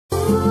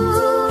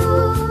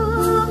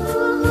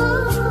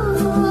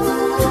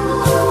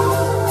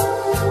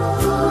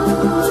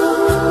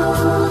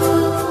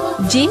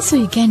ජේසු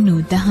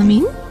ඉගැන්වූ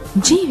දහමින්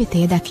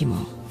ජීවිතය දකිමු.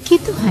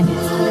 කිතුහඬ.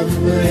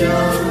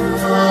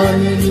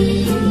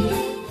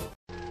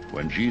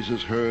 When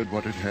Jesus heard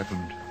what had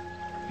happened,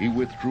 he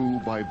withdrew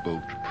by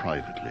boat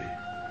privately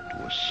to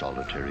a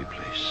solitary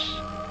place.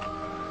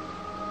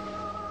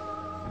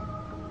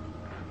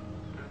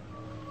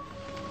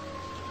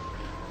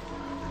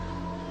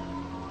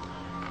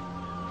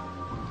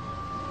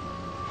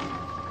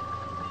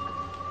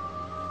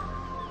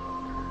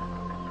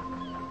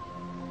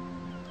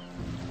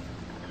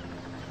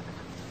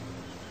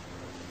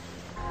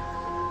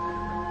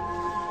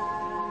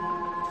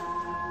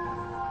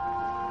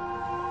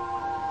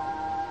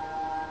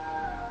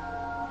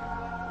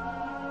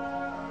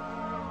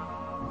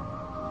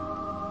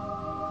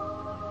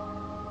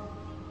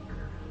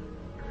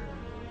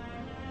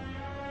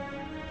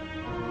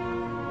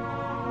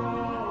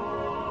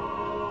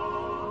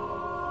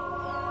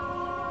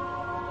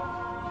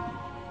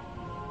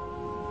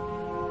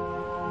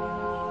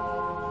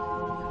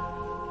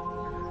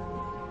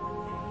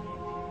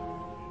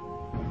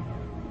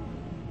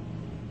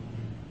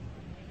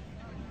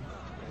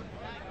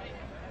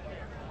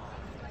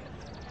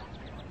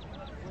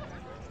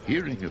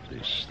 Hearing of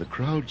this, the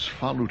crowds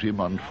followed him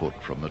on foot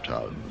from the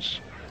towns.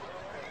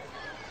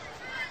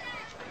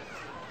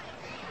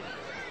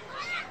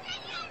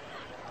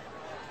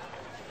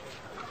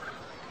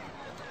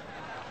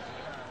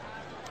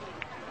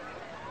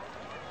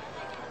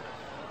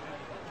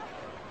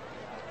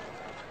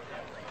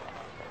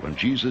 When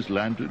Jesus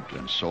landed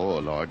and saw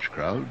a large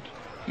crowd,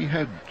 he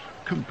had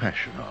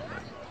compassion on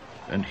them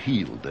and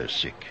healed their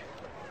sick.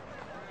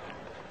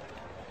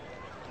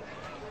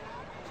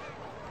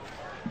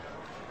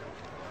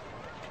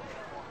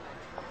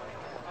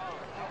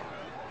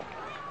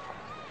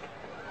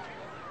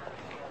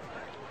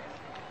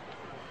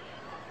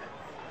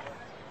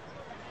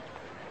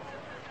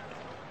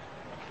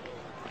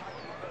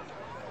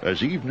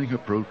 As evening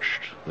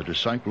approached, the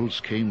disciples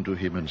came to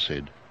him and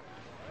said,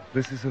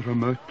 "This is a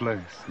remote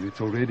place, and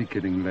it's already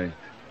getting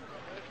late.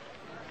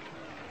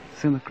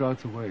 Send the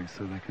crowds away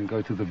so they can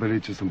go to the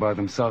villages and buy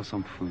themselves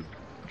some food."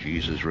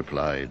 Jesus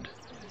replied,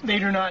 "They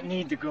do not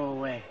need to go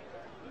away.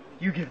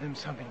 You give them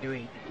something to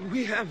eat."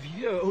 "We have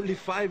here only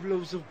 5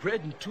 loaves of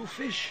bread and 2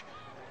 fish.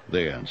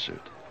 They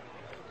answered.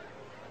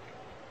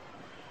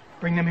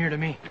 "Bring them here to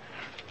me,"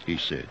 He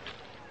said.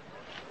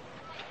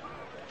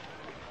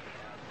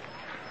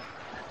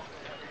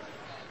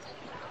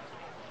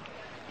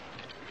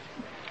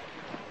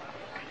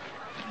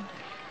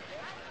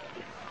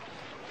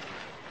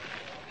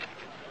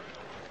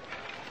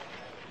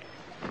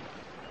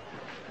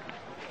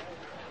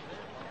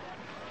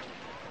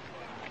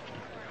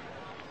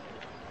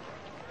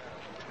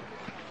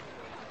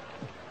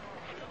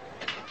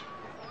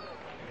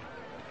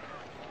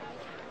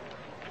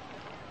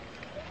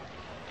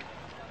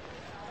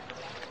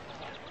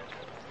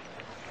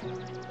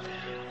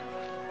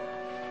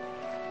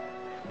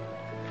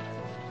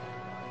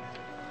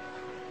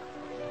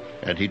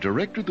 And he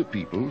directed the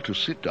people to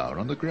sit down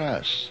on the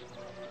grass.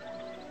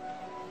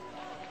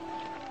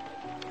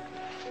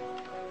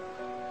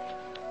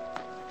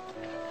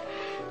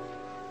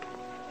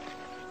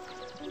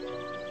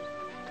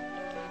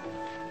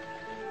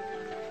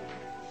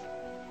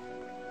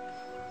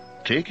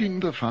 Taking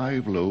the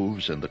 5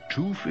 loaves and the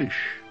 2 fish,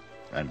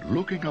 and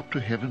looking up to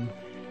heaven,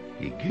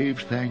 he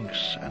gave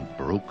thanks and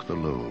broke the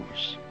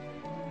loaves.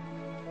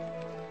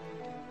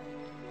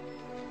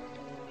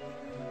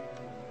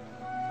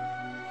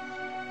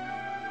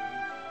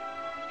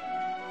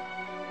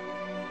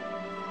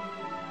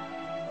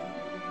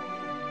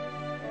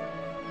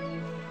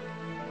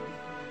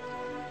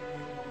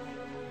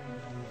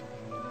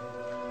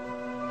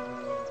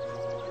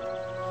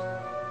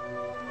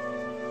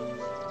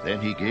 Then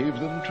he gave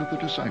them to the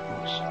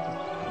disciples,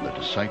 and the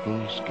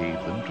disciples gave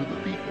them to the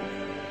people.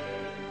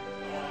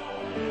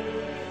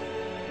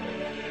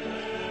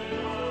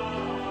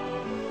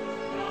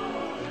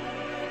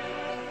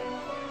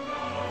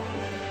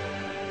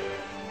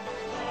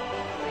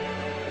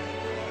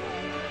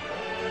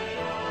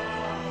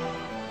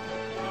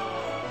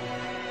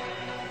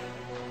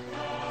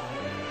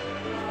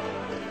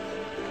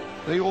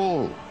 They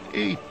all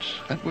ate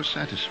and were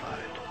satisfied.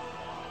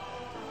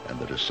 And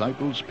the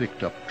disciples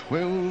picked up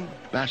 12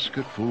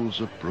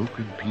 basketfuls of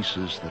broken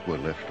pieces that were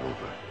left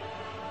over.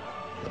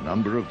 The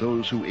number of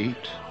those who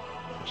ate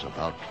was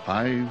about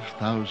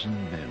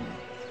 5,000 men,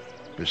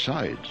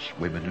 besides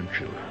women and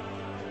children.